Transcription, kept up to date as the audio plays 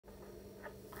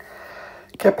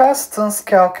Capacitance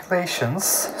calculations.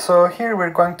 So here we're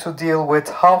going to deal with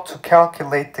how to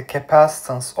calculate the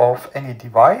capacitance of any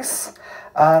device.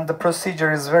 And the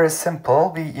procedure is very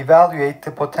simple. We evaluate the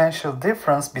potential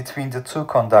difference between the two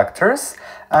conductors,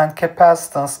 and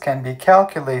capacitance can be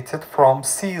calculated from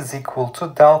C is equal to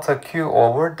delta Q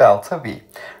over delta V.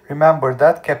 Remember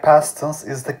that capacitance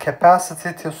is the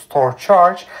capacity to store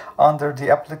charge under the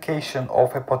application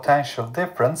of a potential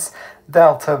difference,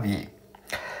 delta V.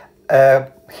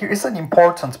 Here is an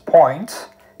important point.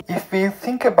 If we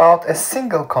think about a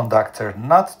single conductor,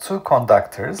 not two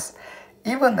conductors,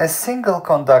 even a single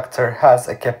conductor has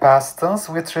a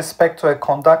capacitance with respect to a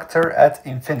conductor at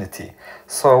infinity.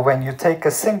 So when you take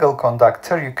a single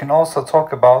conductor, you can also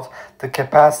talk about the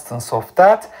capacitance of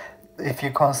that if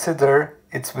you consider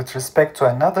it's with respect to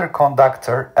another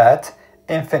conductor at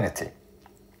infinity.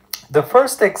 The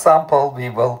first example we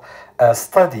will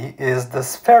study is the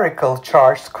spherical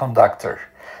charged conductor.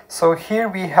 So here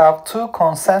we have two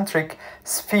concentric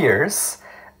spheres.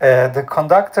 The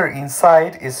conductor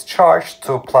inside is charged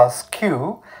to plus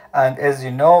Q, and as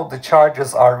you know, the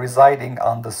charges are residing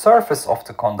on the surface of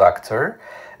the conductor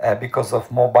because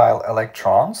of mobile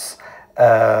electrons.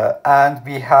 And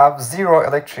we have zero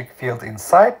electric field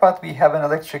inside, but we have an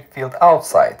electric field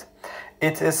outside.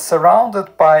 It is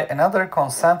surrounded by another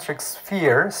concentric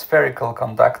sphere, spherical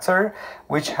conductor,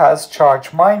 which has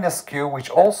charge minus Q,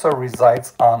 which also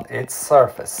resides on its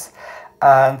surface.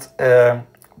 And the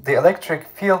electric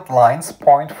field lines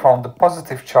point from the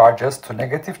positive charges to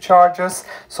negative charges,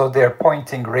 so they're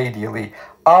pointing radially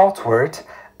outward.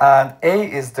 And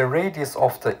A is the radius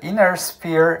of the inner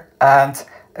sphere, and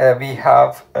we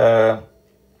have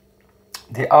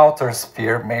the outer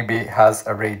sphere maybe has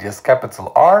a radius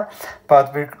capital R,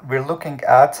 but we're looking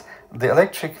at the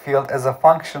electric field as a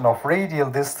function of radial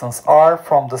distance R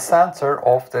from the center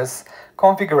of this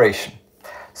configuration.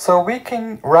 So we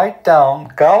can write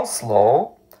down Gauss'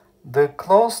 law, the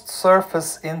closed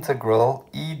surface integral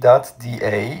E dot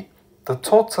dA, the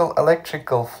total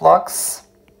electrical flux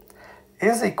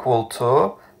is equal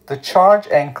to the charge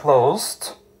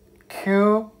enclosed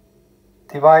Q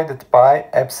divided by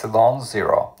epsilon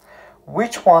 0.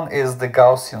 Which one is the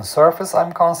Gaussian surface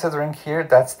I'm considering here?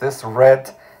 That's this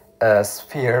red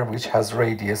sphere which has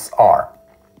radius R.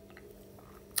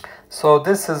 So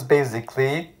this is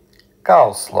basically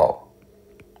Gauss' law.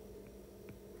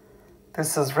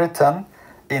 This is written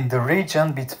in the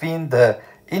region between the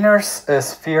inner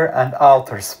sphere and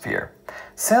outer sphere.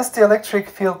 Since the electric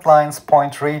field lines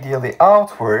point radially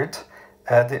outward,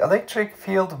 the electric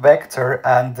field vector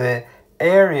and the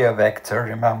area vector,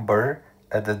 remember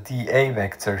the dA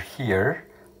vector here,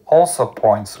 also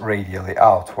points radially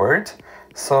outward.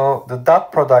 So the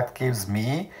dot product gives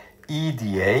me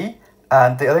EdA,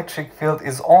 and the electric field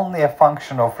is only a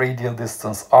function of radial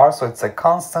distance R, so it's a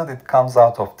constant, it comes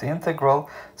out of the integral.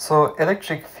 So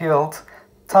electric field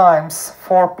times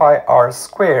 4 pi R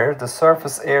squared, the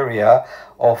surface area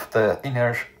of the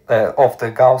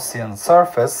Gaussian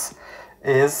surface,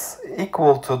 is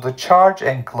equal to the charge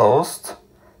enclosed,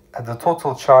 the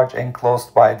total charge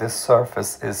enclosed by this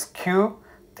surface is Q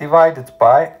divided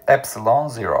by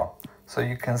epsilon 0. So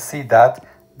you can see that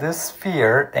this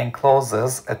sphere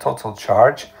encloses a total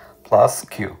charge plus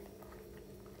Q.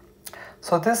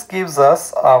 So this gives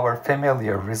us our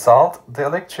familiar result. The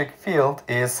electric field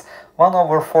is 1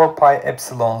 over 4 pi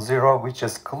epsilon 0, which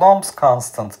is Coulomb's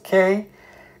constant K,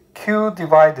 Q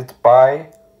divided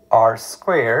by R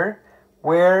squared,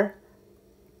 where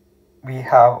we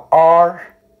have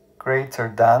R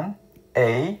greater than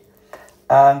A,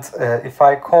 and if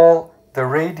I call the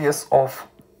radius of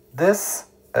this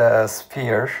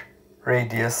sphere,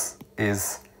 radius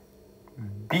is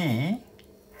B,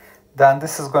 then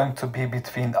this is going to be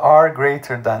between R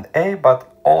greater than A,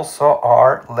 but also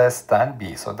R less than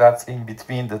B, so that's in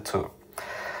between the two.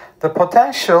 The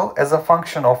potential as a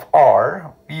function of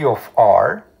R, V of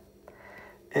R,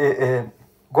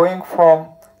 going from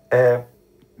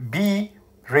B,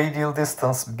 radial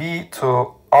distance B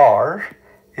to R,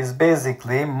 is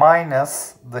basically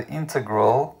minus the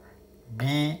integral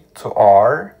B to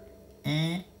R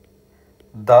E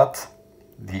dot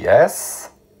ds,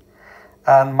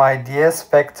 and my ds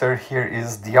vector here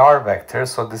is dr vector,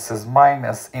 so this is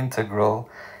minus integral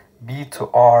B to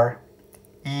R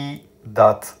E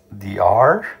dot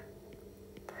dr,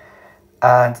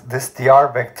 and this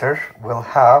dr vector will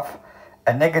have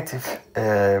a negative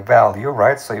value,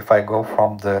 right? So if I go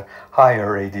from the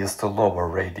higher radius to lower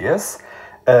radius,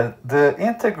 the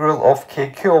integral of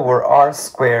kq over r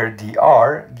squared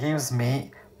dr gives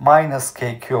me minus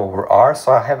kq over r.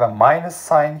 So I have a minus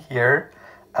sign here,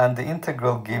 and the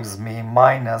integral gives me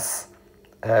minus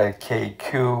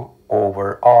kq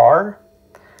over r,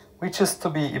 which is to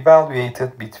be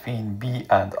evaluated between b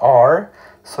and r.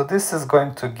 So this is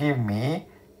going to give me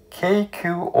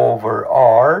kq over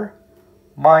r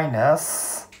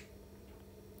minus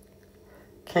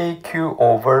kq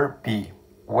over b,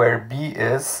 where b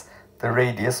is the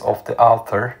radius of the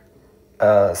outer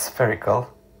spherical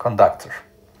conductor.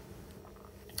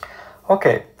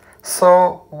 Okay,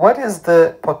 so what is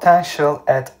the potential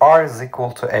at r is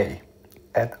equal to a?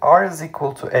 At r is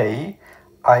equal to a,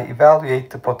 I evaluate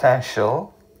the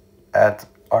potential at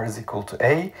r is equal to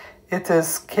a. It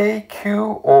is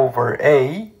kq over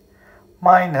a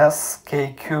minus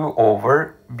kq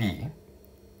over b.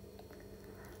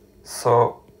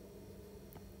 So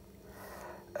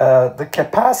the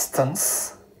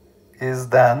capacitance is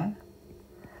then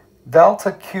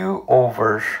delta q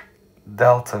over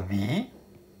delta v.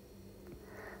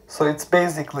 So it's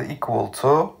basically equal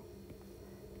to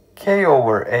k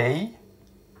over a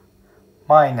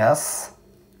minus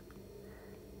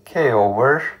k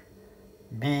over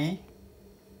b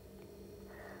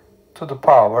to the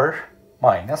power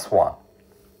minus 1.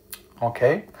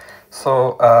 Okay,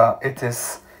 so it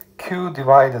is q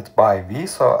divided by v.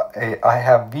 So I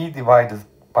have v divided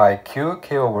by q,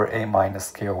 k over a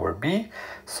minus k over b.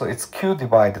 So it's q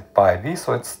divided by v.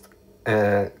 So it's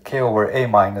k over a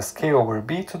minus k over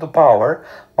b to the power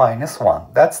minus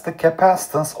 1. That's the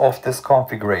capacitance of this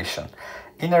configuration.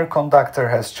 Inner conductor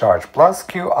has charge plus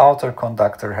q, outer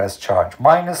conductor has charge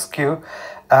minus q,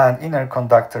 and inner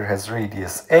conductor has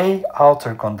radius a,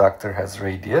 outer conductor has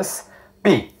radius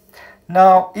b.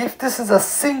 Now, if this is a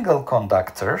single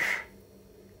conductor,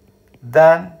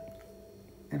 then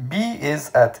b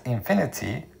is at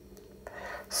infinity.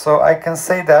 So I can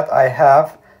say that I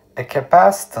have a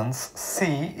capacitance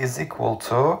C is equal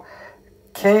to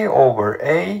k over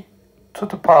a to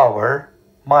the power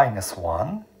minus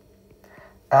 1.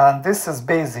 And this is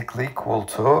basically equal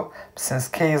to, since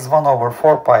k is 1 over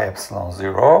 4 pi epsilon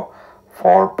 0,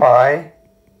 4 pi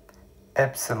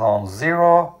epsilon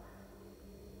 0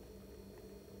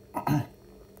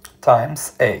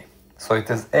 times a. So it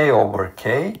is a over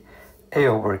k. A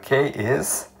over k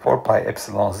is 4 pi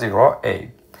epsilon 0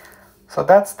 a. So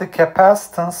that's the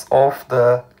capacitance of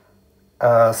the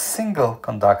single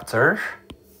conductor.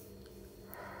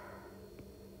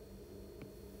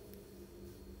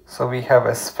 So we have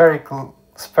a spherical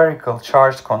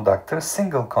charged conductor,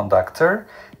 single conductor.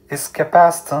 Its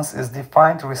capacitance is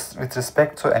defined with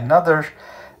respect to another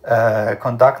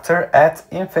conductor at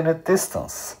infinite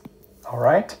distance. All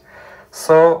right.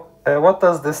 So what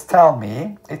does this tell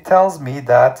me? It tells me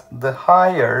that the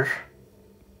higher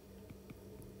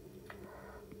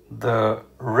the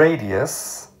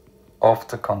radius of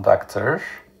the conductor,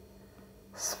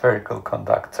 spherical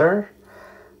conductor,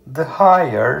 the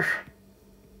higher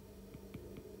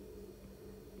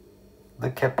the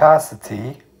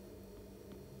capacity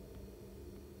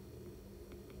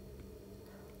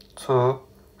to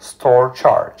store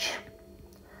charge.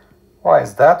 Why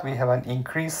is that? We have an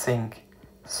increasing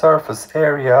surface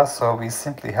area, so we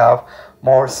simply have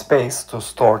more space to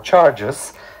store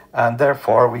charges, and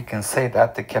therefore we can say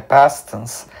that the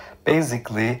capacitance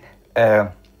basically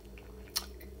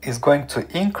is going to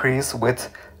increase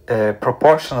with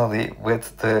proportionally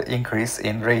with the increase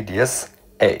in radius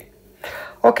a.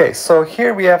 Okay, so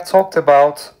here we have talked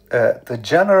about the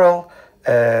general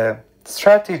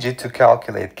strategy to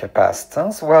calculate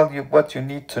capacitance. Well, what you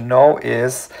need to know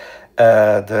is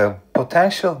the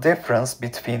potential difference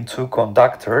between two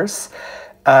conductors,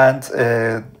 and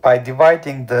by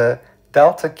dividing the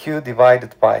delta Q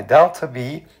divided by delta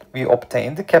V, we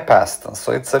obtain the capacitance.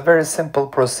 So it's a very simple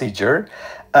procedure.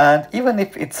 And even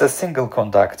if it's a single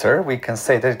conductor, we can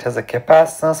say that it has a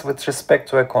capacitance with respect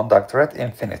to a conductor at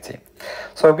infinity.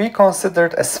 So we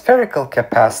considered a spherical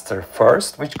capacitor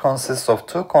first, which consists of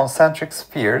two concentric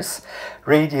spheres,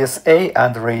 radius A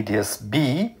and radius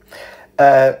B.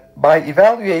 By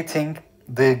evaluating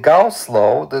the Gauss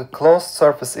law, the closed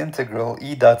surface integral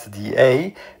E dot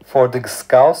dA for the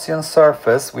Gaussian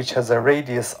surface, which has a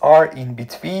radius r in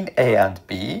between A and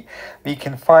B, we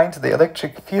can find the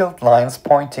electric field lines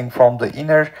pointing from the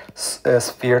inner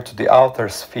sphere to the outer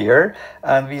sphere,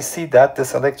 and we see that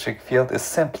this electric field is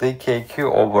simply kq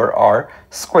over r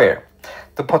squared.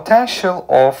 The potential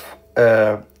of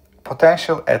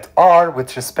potential at r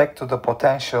with respect to the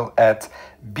potential at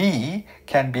B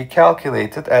can be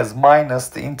calculated as minus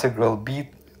the integral B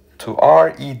to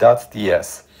r E dot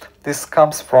ds. This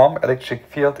comes from electric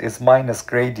field is minus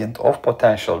gradient of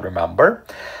potential, remember.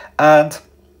 And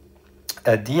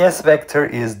ds vector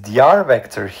is dr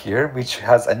vector here, which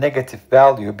has a negative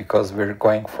value because we're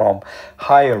going from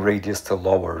higher radius to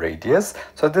lower radius.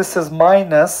 So this is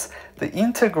minus the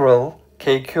integral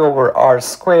kq over r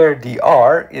squared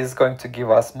dr is going to give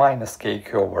us minus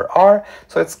kq over r.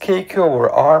 So it's kq over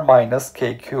r minus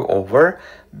kq over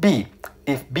b.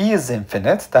 If b is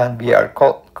infinite, then we are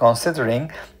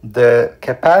considering the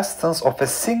capacitance of a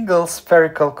single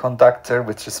spherical conductor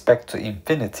with respect to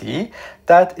infinity.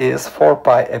 That is 4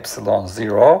 pi epsilon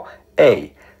 0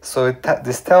 a. So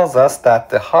this tells us that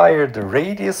the higher the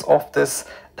radius of this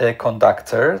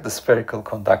conductor, the spherical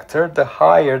conductor, the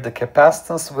higher the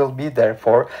capacitance will be.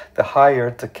 Therefore, the higher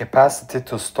the capacity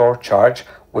to store charge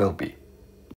will be.